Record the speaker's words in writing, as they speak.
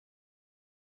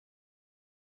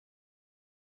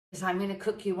I'm going to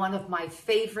cook you one of my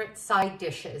favorite side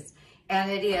dishes,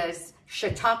 and it is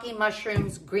shiitake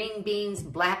mushrooms, green beans,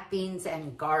 black beans,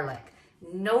 and garlic.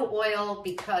 No oil,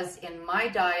 because in my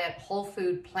diet, whole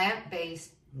food,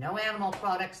 plant-based, no animal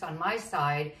products on my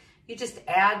side. You just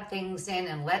add things in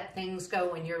and let things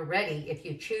go when you're ready if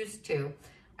you choose to.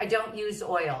 I don't use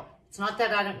oil. It's not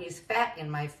that I don't use fat in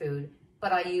my food,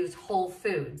 but I use whole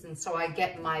foods, and so I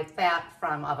get my fat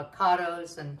from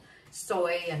avocados and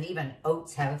soy, and even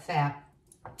oats have fat.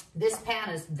 This pan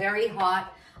is very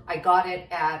hot. I got it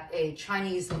at a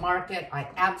Chinese market. I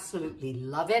absolutely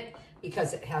love it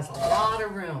because it has a lot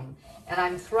of room. And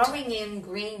I'm throwing in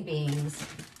green beans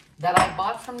that I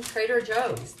bought from Trader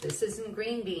Joe's. This isn't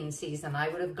green bean season. I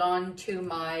would have gone to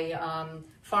my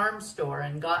farm store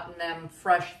and gotten them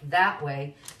fresh that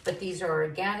way. But these are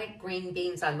organic green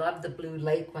beans. I love the Blue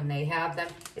Lake when they have them.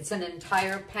 It's an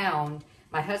entire pound.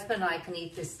 My husband and I can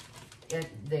eat this,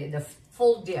 the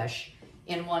full dish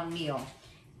in one meal.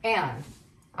 And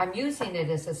I'm using it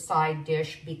as a side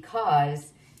dish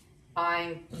because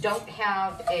I don't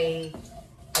have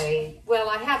well,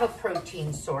 I have a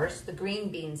protein source. The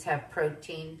green beans have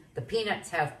protein, the peanuts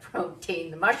have protein,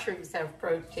 the mushrooms have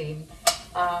protein.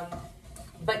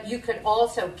 But you could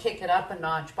also kick it up a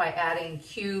notch by adding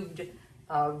cubed,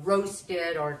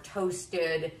 roasted or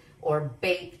toasted or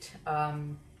baked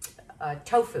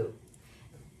tofu.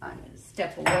 I'm going to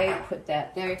step away, put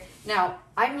that there. Now,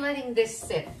 I'm letting this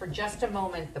sit for just a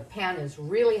moment. The pan is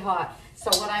really hot.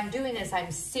 So what I'm doing is I'm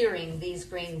searing these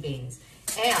green beans.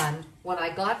 And when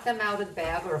I got them out of the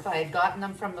bag, or if I had gotten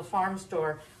them from the farm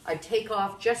store, I'd take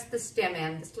off just the stem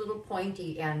end. This little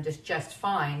pointy end is just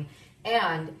fine.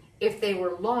 And if they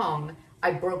were long,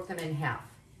 I broke them in half,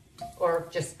 or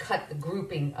just cut the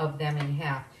grouping of them in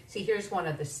half. See, here's one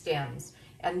of the stems.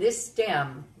 And this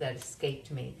stem, that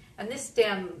escaped me, and this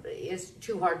stem is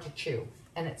too hard to chew,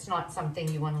 and it's not something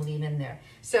you want to leave in there.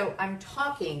 So I'm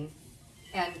talking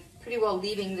and pretty well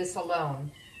leaving this alone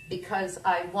because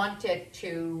I want it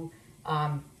to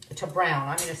brown.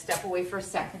 I'm going to step away for a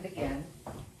second again.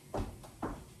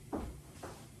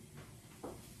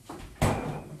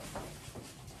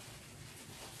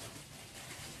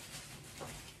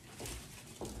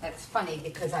 That's funny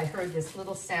because I heard this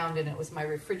little sound and it was my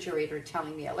refrigerator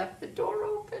telling me I left the door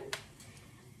open.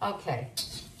 Okay.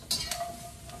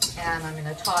 And I'm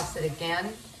going to toss it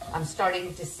again. I'm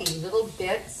starting to see little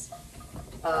bits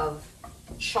of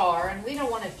char, and we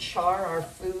don't want to char our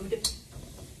food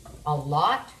a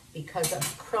lot because of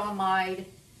acrylamide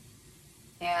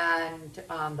and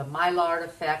the Maillard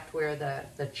effect, where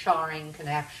the charring can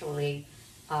actually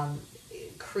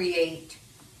create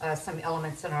some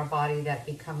elements in our body that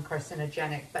become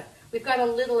carcinogenic. But we've got a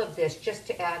little of this just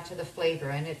to add to the flavor,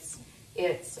 and it's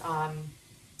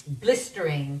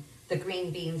blistering the green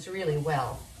beans really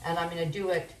well. And I'm going to do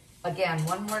it again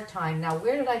one more time. Now,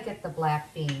 where did I get the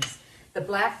black beans? The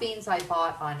black beans I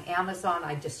bought on Amazon.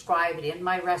 I describe it in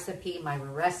my recipe. My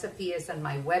recipe is on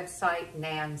my website,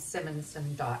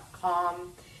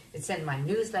 Simonsen.com. It's in my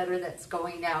newsletter that's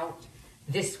going out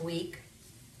this week.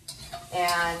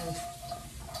 And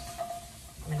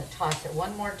I'm going to toss it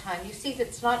one more time. You see,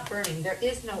 it's not burning. There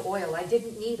is no oil. I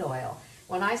didn't need oil.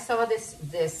 When I saw this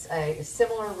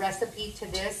similar recipe to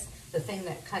this, the thing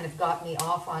that kind of got me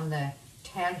off on the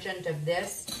tangent of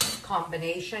this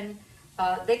combination,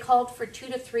 they called for 2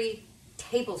 to 3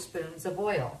 tablespoons of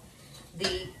oil.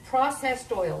 The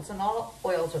processed oils, and all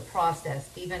oils are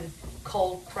processed, even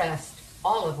cold-pressed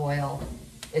olive oil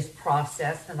is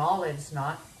processed, and olives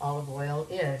not, olive oil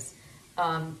is.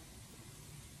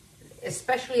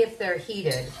 Especially if they're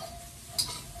heated,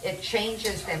 it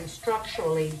changes them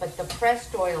structurally, but the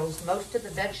pressed oils, most of the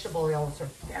vegetable oils are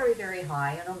very, very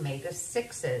high in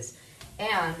omega-6s.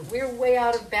 And we're way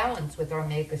out of balance with our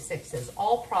omega-6s.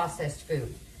 All processed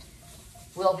food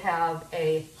will have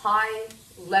a high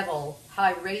level,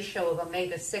 high ratio of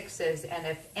omega-6s, and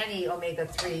if any,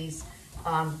 omega-3s,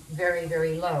 very,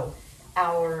 very low.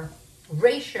 Our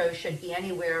ratio should be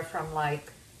anywhere from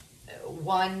like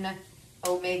 1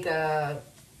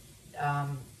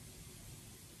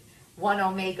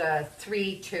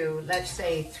 omega-3 to, let's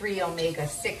say, 3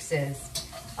 omega-6s,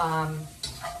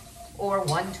 or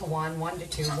 1 to 1, 1 to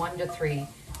 2, 1 to 3.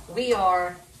 We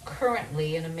are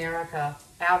currently in America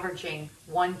averaging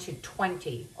 1 to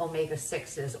 20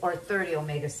 omega-6s or 30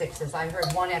 omega-6s. I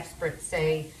heard one expert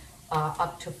say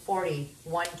up to 40,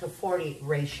 1 to 40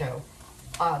 ratio.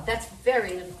 That's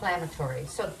very inflammatory.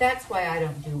 So that's why I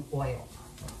don't do oil.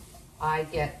 I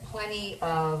get plenty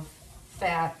of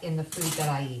fat in the food that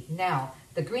I eat. Now,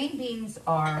 the green beans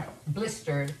are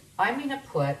blistered. I'm going to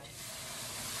put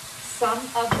some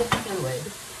of the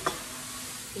fluid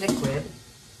liquid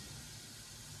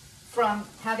from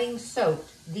having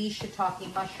soaked these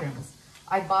shiitake mushrooms.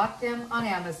 I bought them on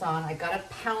Amazon. I got a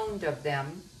pound of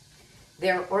them.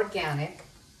 They're organic.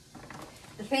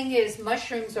 The thing is,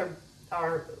 mushrooms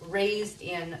are raised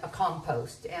in a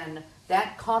compost, and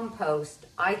that compost,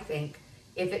 I think,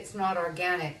 if it's not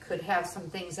organic, could have some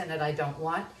things in it I don't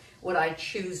want. Would I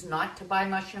choose not to buy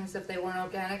mushrooms if they weren't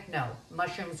organic? No.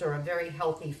 Mushrooms are a very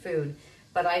healthy food.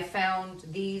 But I found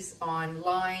these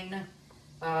online,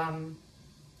 and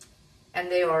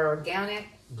they are organic,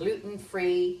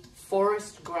 gluten-free,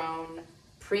 forest-grown,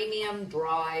 premium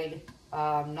dried,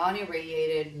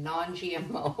 non-irradiated,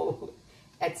 non-GMO,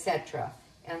 etc.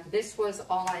 And this was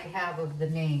all I have of the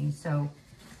name, so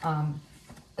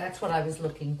that's what I was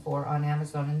looking for on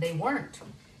Amazon, and they weren't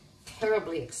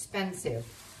terribly expensive.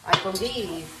 I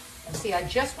believe, see, I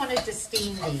just wanted to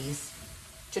steam these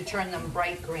to turn them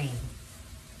bright green.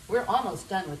 We're almost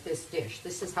done with this dish.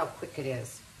 This is how quick it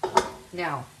is.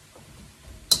 Now,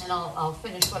 and I'll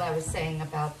finish what I was saying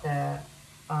about the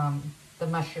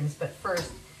mushrooms, but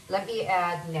first, let me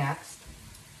add next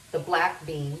the black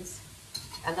beans.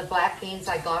 And the black beans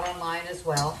I got online as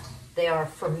well. They are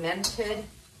fermented,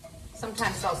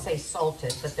 sometimes I'll say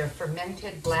salted, but they're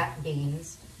fermented black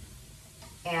beans.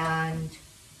 And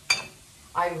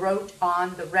I wrote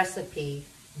on the recipe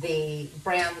the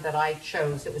brand that I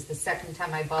chose. It was the second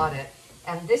time I bought it.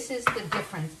 And this is the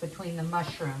difference between the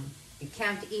mushroom. You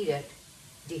can't eat it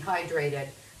dehydrated,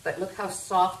 but look how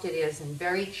soft it is and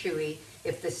very chewy.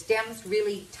 If the stem's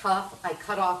really tough, I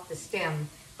cut off the stem.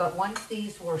 But once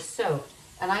these were soaked,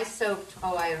 and I soaked,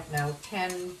 oh, I don't know,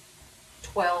 10,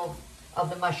 12 of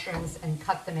the mushrooms and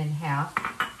cut them in half.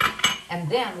 And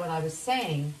then what I was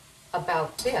saying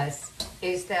about this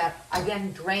is that I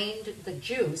then drained the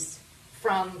juice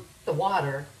from the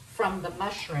water from the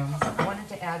mushrooms. I wanted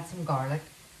to add some garlic,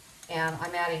 and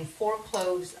I'm adding 4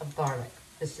 cloves of garlic.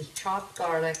 This is chopped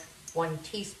garlic. 1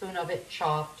 teaspoon of it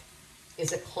chopped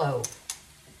is a clove.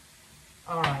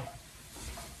 All right.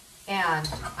 And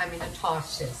I'm going to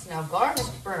toss this. Now, garlic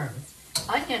burns.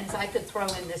 Onions I could throw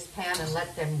in this pan and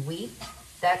let them weep.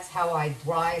 That's how I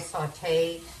dry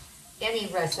saute any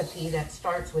recipe that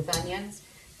starts with onions.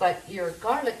 But your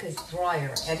garlic is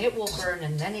drier, and it will burn,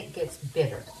 and then it gets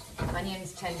bitter.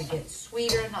 Onions tend to get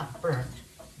sweeter, not burnt,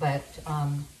 but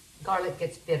garlic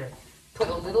gets bitter. Put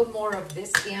a little more of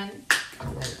this in.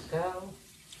 Let it go.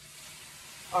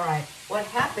 All right. What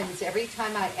happens every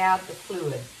time I add the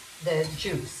fluid, the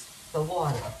juice, the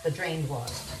water, the drained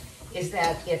water, is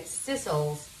that it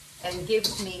sizzles and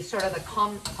gives me sort of the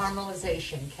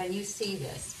caramelization. Can you see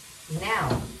this?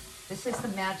 Now, this is the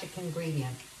magic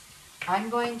ingredient. I'm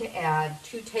going to add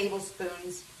 2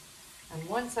 tablespoons, and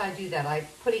once I do that, I'm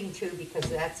putting 2 because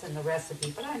that's in the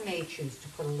recipe, but I may choose to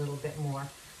put a little bit more.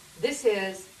 This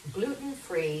is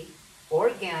gluten-free,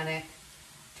 organic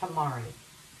tamari.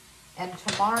 And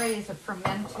tamari is a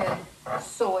fermented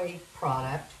soy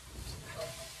product.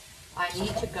 I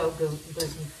need to go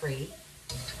gluten-free.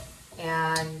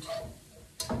 And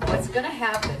what's going to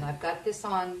happen, I've got this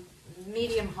on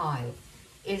medium-high,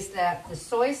 is that the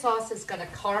soy sauce is going to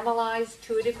caramelize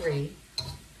to a degree.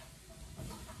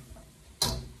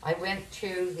 I went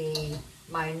to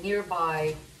my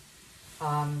nearby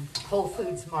Whole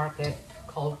Foods market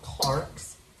called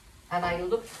Clark's, and I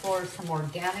looked for some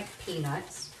organic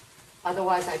peanuts.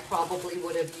 Otherwise, I probably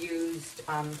would have used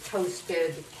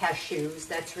toasted cashews.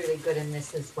 That's really good in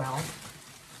this as well.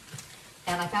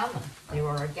 And I found them. They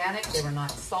were organic. They were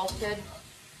not salted.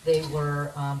 They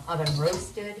were oven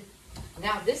roasted.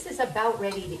 Now, this is about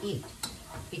ready to eat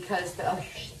because, oh,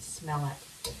 you should smell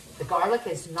it. The garlic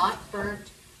is not burnt,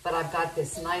 but I've got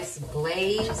this nice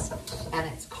glaze, and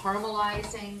it's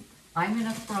caramelizing. I'm going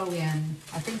to throw in,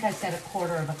 I think I said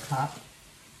 1/4 cup.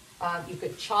 You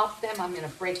could chop them. I'm going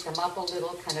to break them up a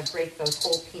little, kind of break those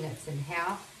whole peanuts in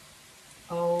half.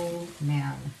 Oh,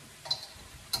 man.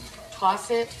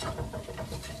 Toss it.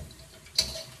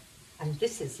 And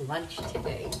this is lunch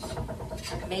today.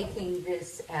 I'm making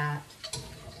this at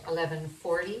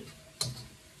 11:40.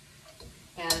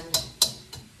 And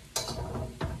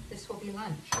this will be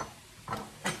lunch.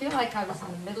 I feel like I was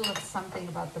in the middle of something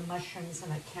about the mushrooms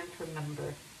and I can't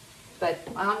remember. But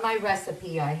on my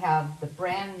recipe, I have the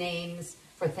brand names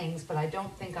for things, but I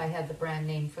don't think I had the brand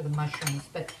name for the mushrooms.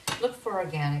 But look for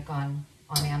organic on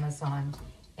Amazon.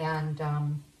 And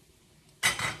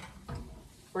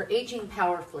we're aging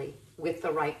powerfully with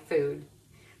the right food.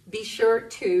 Be sure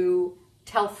to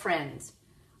tell friends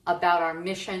about our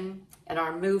mission and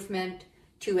our movement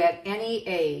to, at any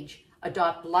age,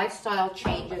 adopt lifestyle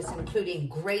changes, including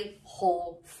great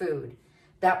whole food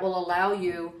that will allow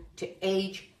you to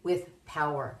age with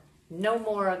power. No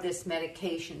more of this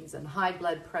medications and high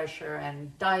blood pressure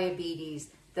and diabetes.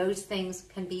 Those things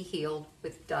can be healed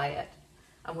with diet.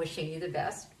 I'm wishing you the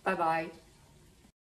best. Bye-bye.